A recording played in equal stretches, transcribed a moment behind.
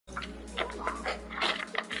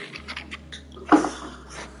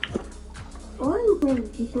Yo,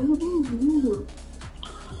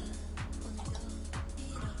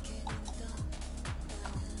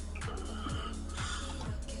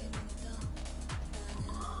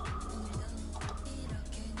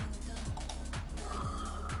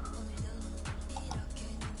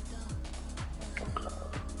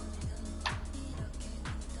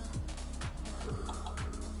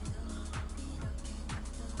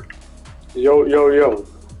 yo, yo.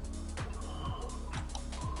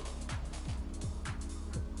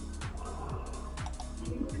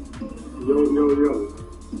 Yo, yo, yo.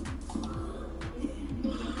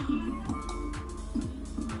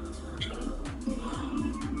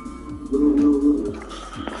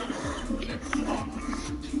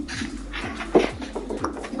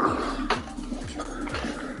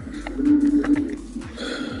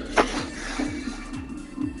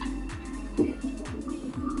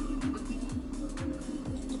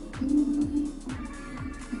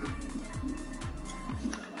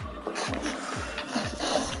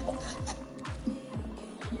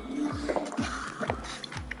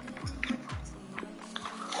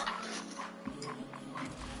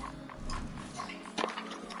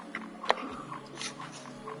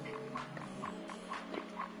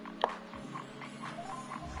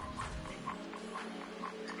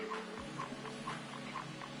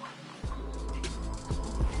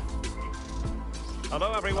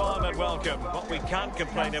 Hello everyone and welcome. What we can't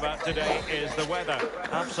complain about today is the weather.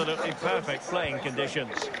 Absolutely perfect playing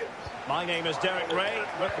conditions. My name is Derek Ray.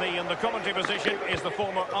 With me in the commentary position is the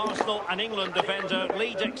former Arsenal and England defender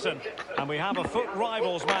Lee Dixon. And we have a FUT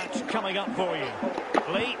Rivals match coming up for you.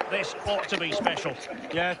 Lee, this ought to be special.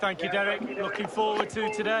 Yeah, thank you, Derek. Looking forward to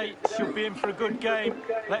today. Should be in for a good game.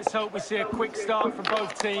 Let's hope we see a quick start from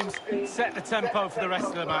both teams. Set the tempo for the rest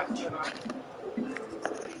of the match.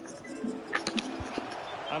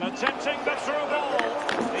 And attempting the through ball.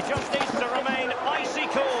 He just needs to remain icy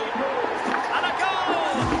cool. And a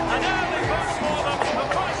goal! An early boost for them. The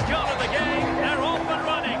first goal of the game. They're off and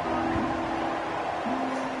running.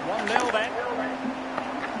 1-0 then.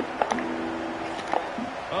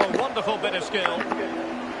 Oh, wonderful bit of skill.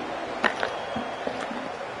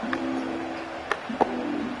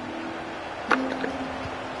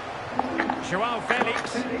 Joao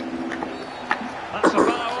Felix. That's a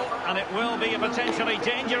foul, and it will be a potentially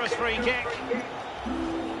dangerous free kick.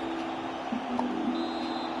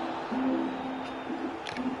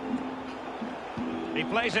 He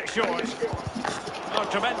plays it short. Oh,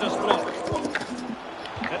 tremendous block.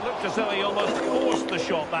 It looked as though he almost forced the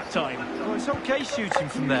shot that time. Well, it's okay shooting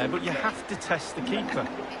from there, but you have to test the keeper.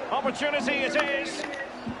 Opportunity it is.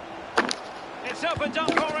 It's opened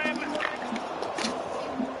up for him.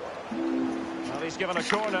 Well, he's given a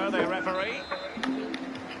corner, the referee.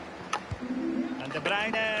 And De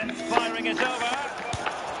Bruyne firing it over.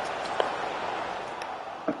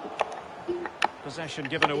 Possession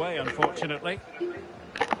given away, unfortunately.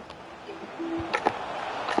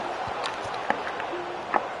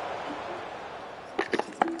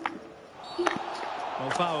 Well,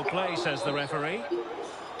 foul play, says the referee.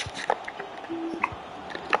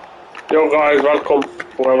 Yo guys, welcome.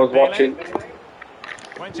 Whoever's watching.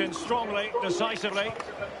 Went in strongly, decisively.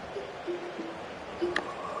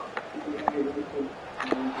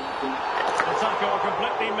 The tackle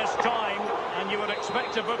completely mistimed, and you would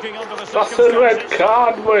expect a booking under the That's circumstances. a red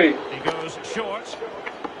card, mate. He goes short.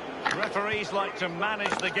 Referees like to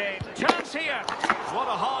manage the game. Chance here. What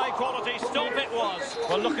a high-quality stop it was.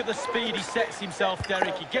 Well, look at the speed he sets himself,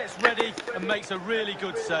 Derek. He gets ready and makes a really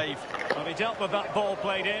good save. Well, he dealt with that ball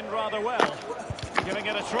played in rather well. Giving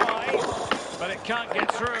it a try, but it can't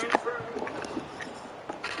get through.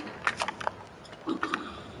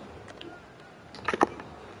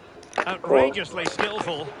 Outrageously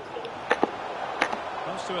skillful.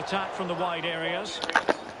 Wants to attack from the wide areas.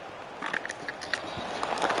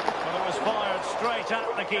 Well, it was fired straight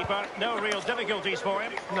at the keeper. No real difficulties for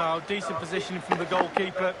him. No, decent positioning from the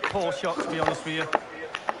goalkeeper. Poor shot, to be honest with you.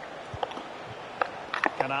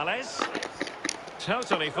 Canales.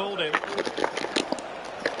 Totally fooled him.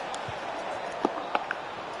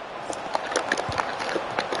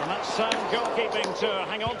 And that's sound goalkeeping to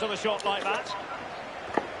hang on to the shot like that.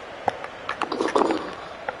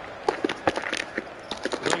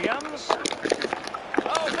 Williams.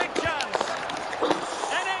 Oh, big chance.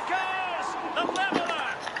 And it goes! The leveller.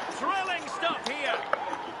 Thrilling stuff here.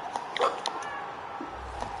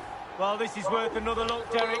 Well, this is worth another look,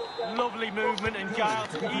 Derek. Lovely movement and guile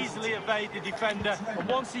to easily evade the defender. And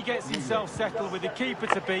once he gets himself settled with the keeper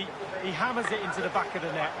to beat, he hammers it into the back of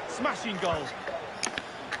the net. Smashing goal.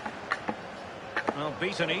 Well,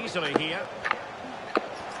 beaten easily here.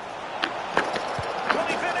 Will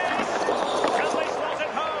he finish? Can they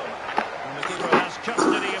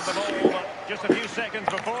of the ball, but just a few seconds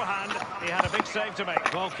beforehand, he had a big save to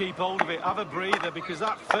make. Well, keep hold of it, have a breather, because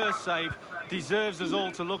that first save deserves us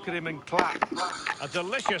all to look at him and clap. A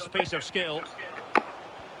delicious piece of skill.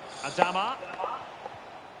 Adama.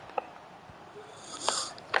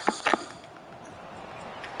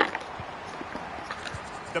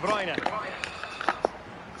 De Bruyne.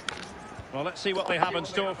 Well, let's see what they have in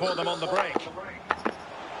store for them on the break.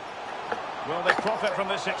 Will they profit from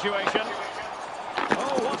this situation?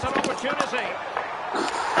 Oh, what an opportunity.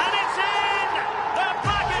 And it's in! They're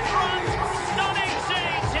back in front! Stunning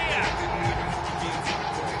scenes here!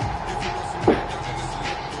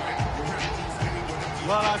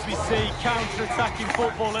 Well, as we see, counter-attacking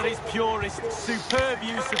football at its purest. Superb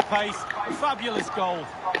use of pace, fabulous goal.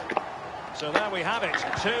 So there we have it,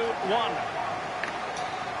 2-1.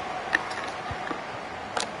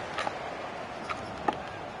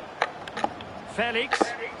 Felix.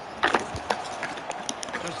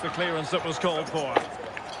 Just the clearance that was called for.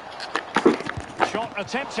 Shot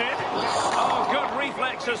attempted. Oh, good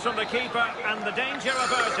reflexes from the keeper and the danger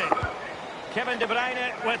averted. Kevin De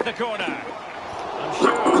Bruyne with the corner. I'm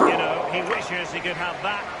sure, you know, he wishes he could have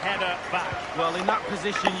that header back. Well, in that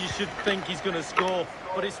position, you should think he's going to score,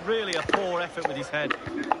 but it's really a poor effort with his head.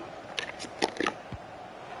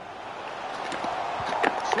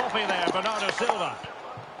 Sloppy there, Bernardo Silva.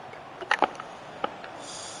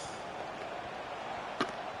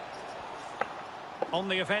 On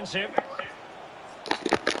the offensive.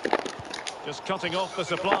 Just cutting off the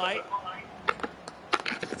supply.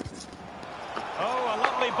 Oh, a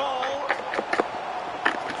lovely ball.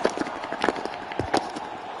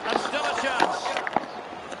 And still a chance.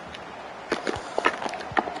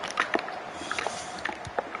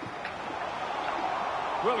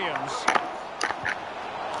 Williams.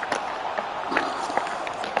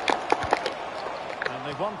 And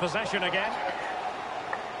they've won possession again.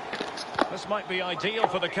 This might be ideal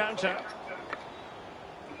for the counter.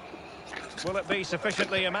 Will it be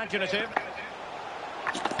sufficiently imaginative?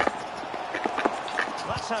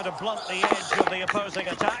 That's how to blunt the edge of the opposing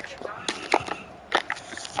attack.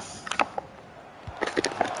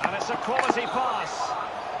 And it's a quality pass.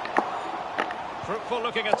 Fruitful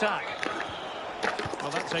looking attack.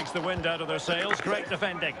 Well, that takes the wind out of their sails. Great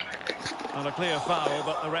defending. And a clear foul,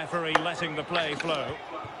 but the referee letting the play flow.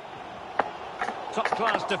 Top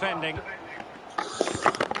class defending.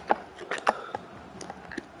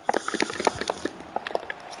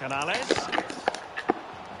 Canales.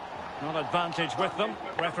 Not advantage with them.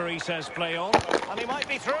 Referee says play on. And he might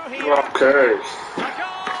be through here. Okay. A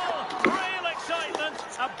goal! Real excitement.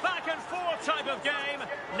 A back and forth type of game.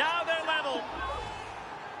 Now they're level.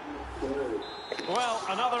 Well,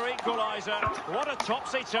 another equaliser. What a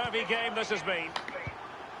topsy-turvy game this has been.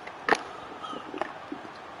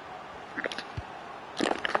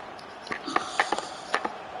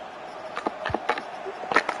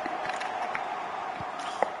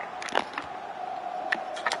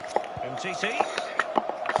 MTT.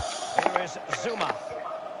 Here is Zuma.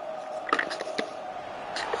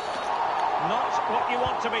 Not what you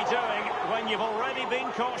want to be doing when you've already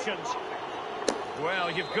been cautioned.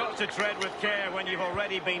 Well, you've got to tread with care when you've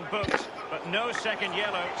already been booked. But no second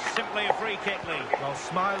yellow, simply a free kick lead. Well,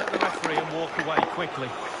 smile at the referee and walk away quickly.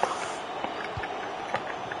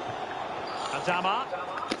 Adama.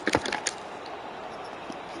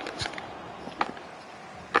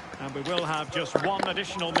 And we will have just one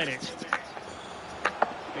additional minute.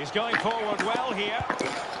 He's going forward well here.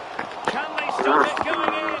 Can they stop it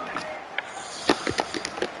going in?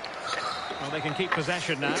 Well, they can keep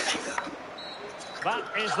possession now. That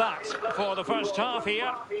is that for the first half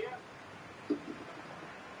here.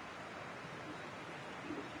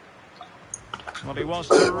 Well, he was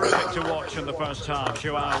terrific to watch in the first half,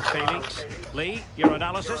 Joao Felix. Lee, your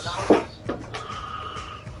analysis?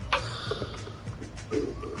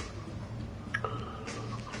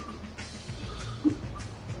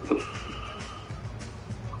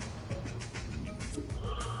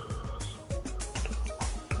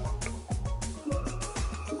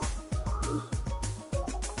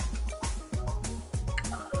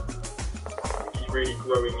 Really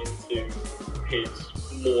growing into his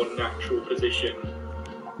more natural position.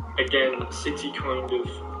 Again, City kind of,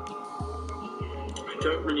 I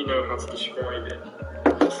don't really know how to describe it.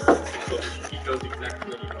 He does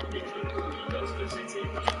exactly what he does for City,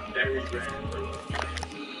 which is very rare.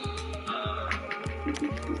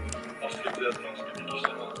 Oscar thank you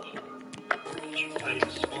so much. She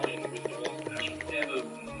plays fine with the one that never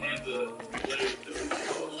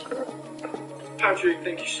Patrick,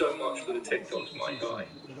 thank you so much for the TikToks, my guy.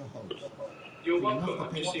 You're welcome.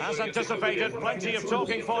 I'm just As anticipated, plenty of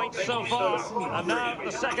talking points so far. And now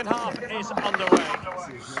the second half is underway.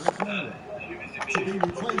 To be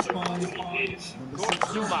replaced by Kurt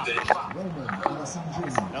Zuma.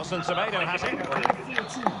 Nelson Semedo has it.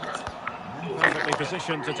 Perfectly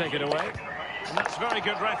positioned to take it away. And that's very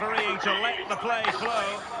good refereeing to let the play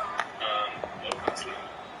flow.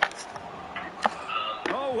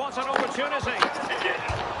 Oh, what an opportunity.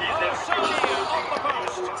 Oh, so near, on the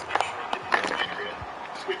post.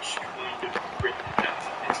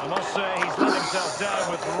 I must say, he's let himself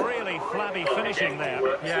down with really flabby finishing there.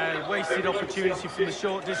 Yeah, wasted opportunity from the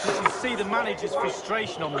short distance. You see the manager's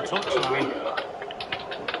frustration on the touchline.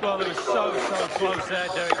 Well, it was so close there,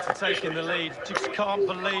 Derek, to taking the lead. Just can't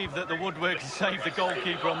believe that the woodwork saved the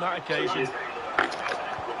goalkeeper on that occasion.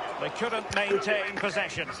 They couldn't maintain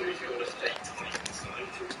possession. And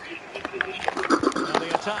the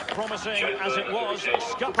attack promising as it was,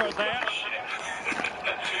 scuppered there.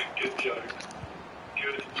 Good joke.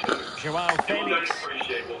 Good joke. Joao Felix.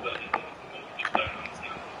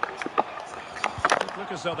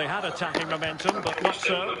 Look as though they had attacking momentum, but not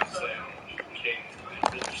so.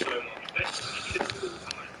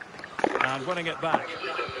 And winning it back.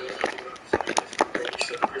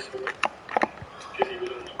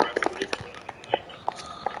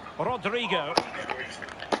 Rodrigo.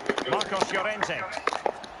 Marcos Llorente.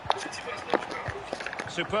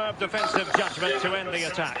 Superb defensive judgment to end the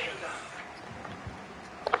attack.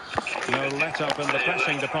 No let-up in the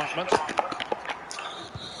pressing department.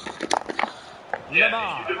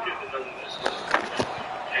 Lemar.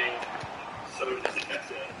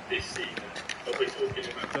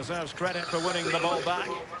 Deserves credit for winning the ball back.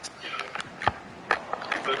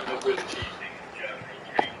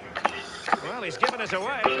 Well, he's given it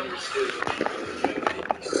away.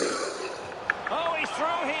 Oh, he's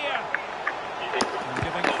through here. And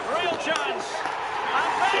giving it real chance.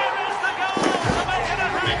 And there is the goal to make it a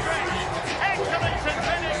hat-trick. Excellence in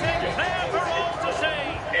finishing, there for all to see.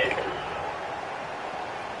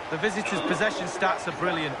 The visitors' possession stats are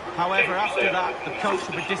brilliant. However, after that, the coach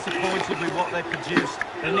will be disappointed with what they produced.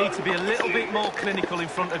 They need to be a little bit more clinical in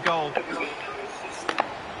front of goal.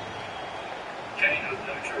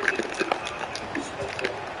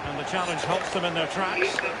 And the challenge halts them in their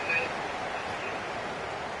tracks.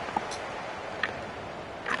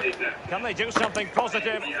 Can they do something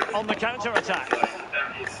positive on the counter-attack?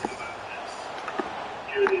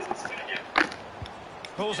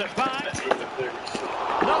 Pulls it back.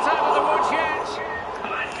 Not out of the woods yet.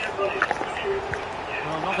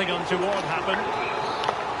 Well, nothing untoward happened.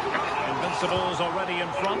 Invincibles already in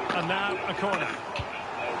front, and now a corner.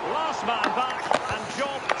 Last man back, and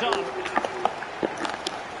job done.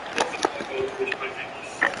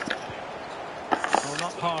 Well,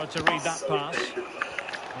 not hard to read that pass.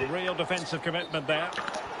 A real defensive commitment there.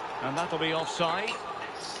 And that'll be offside.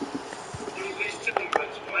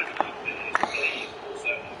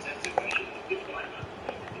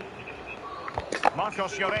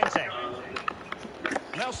 Marcos Llorente.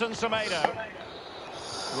 Nelson Semedo.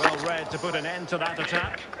 Well read to put an end to that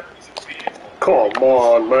attack. Come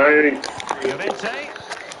on, mate. Llorente.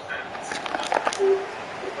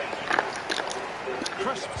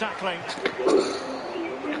 Crisp tackling.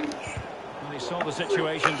 And he saw the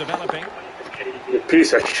situation developing. You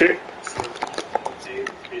piece of shit.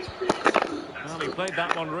 Well, he played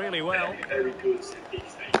that one really well.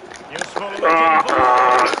 Useful.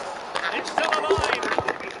 It's still alive.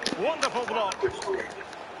 Wonderful block.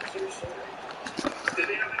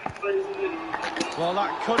 Well,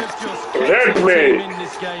 that could have just kept the team in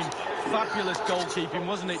this game. Fabulous goalkeeping,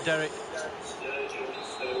 wasn't it, Derek?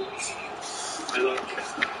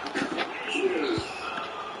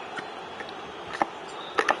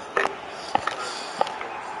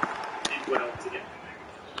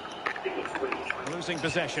 Losing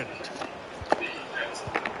possession.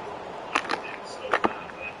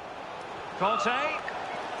 Conte.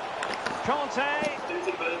 Conte. There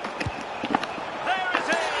it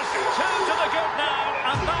is. 2 to the good now,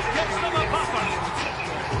 and that gives them a buffer.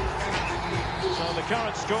 So the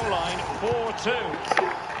current scoreline, 4-2.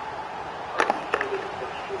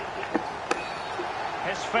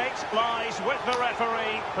 His fate lies with the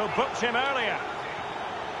referee, who booked him earlier.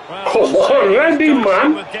 Well, come on, Randy,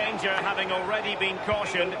 man. With danger, having already been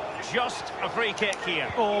cautioned. Just a free kick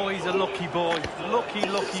here. Oh, he's a lucky boy.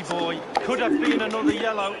 Lucky boy. Could have been another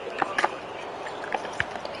yellow.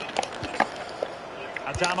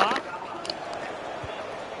 Adama.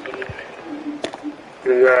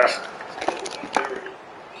 Yeah.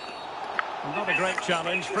 Not a great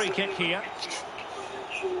challenge. Free kick here.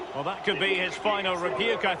 Well, that could be his final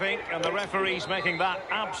rebuke, I think, and the referee's making that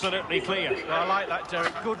absolutely clear. Well, I like that,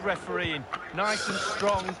 Derek. Good refereeing. Nice and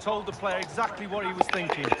strong, told the player exactly what he was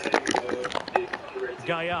thinking.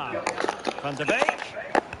 Gaia. Van de Beek.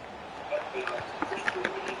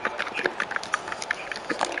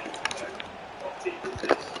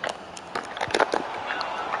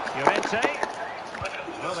 Llorente.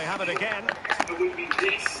 Well, they have it again.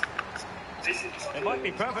 It might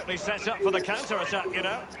be perfectly set up for the counter-attack, you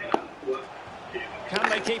know. Can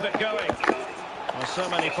they keep it going? Well, so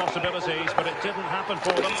many possibilities, but it didn't happen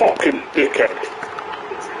for them. Fucking dickhead.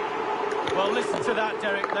 Well, listen to that,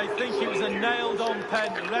 Derek. They think it was a nailed-on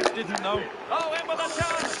pen. The ref didn't know. Oh, in with a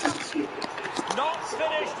chance! Not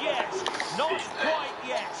finished yet. Not quite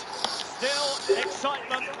yet. Still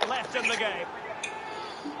excitement left in the game.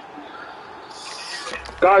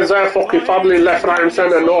 Guys, their fucking family left, right and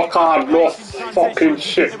centre, no card, no fucking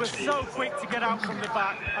shit. They were so quick to get out from the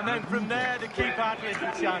back, and then from there the keeper had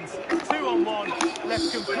little chance. 2-on-1,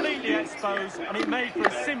 left completely exposed, and it made for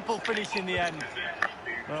a simple finish in the end.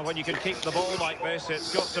 Well, when you can keep the ball like this,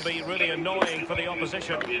 it's got to be really annoying for the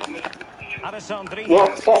opposition. Alessandrini.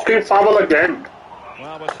 What fucking foul again?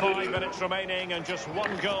 Well, with 5 minutes remaining and just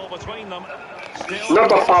 1 goal between them, still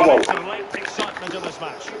Another foul. some late excitement in this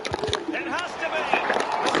match. It has to be.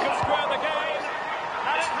 This could square the game,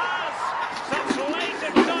 and it has. Some late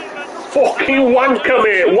excitement. Fucking wanker,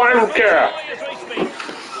 mate, wanker.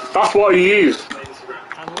 That's what he is.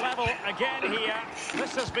 And level again here.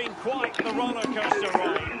 This has been quite the roller coaster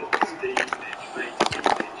ride.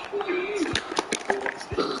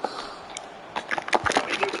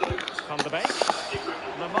 Van de Beek.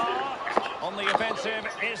 Lamar on the offensive.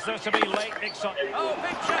 Is there to be late excitement? Oh,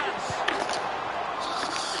 big chance!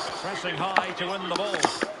 Pressing high to win the ball.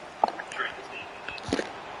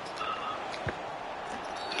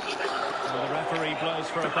 And the referee blows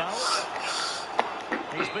for a foul.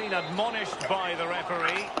 He's been admonished by the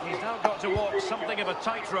referee. He's now got to walk something of a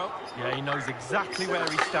tightrope. Yeah, he knows exactly where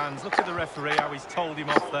he stands. Look at the referee, how he's told him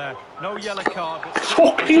off there. No yellow card. But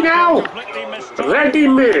Fucking hell! Ready,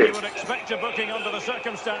 mate! You would expect a booking under the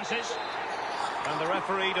circumstances. And the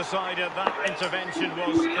referee decided that intervention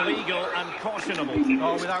was illegal and cautionable.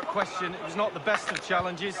 Oh, without question, it was not the best of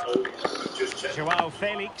challenges. Joao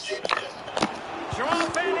Felix. Joao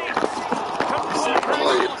Felix!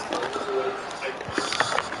 Complete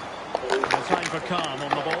no time for calm on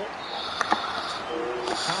the ball.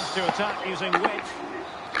 Has to attack using wit.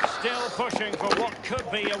 Still pushing for what could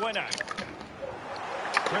be a winner.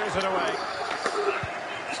 Clears it away.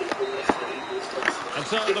 And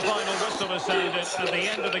so the final whistle is sounded. At the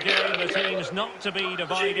end of the game, the team's not to be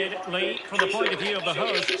divided. Lee, from the point of view of the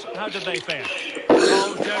hosts, how did they fare?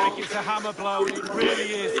 Oh, Derek, it's a hammer blow. It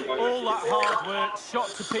really is. All that hard work, shot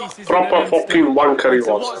to pieces. Proper fucking wanker he was.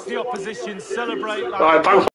 To watch the opposition celebrate like Right, thanks.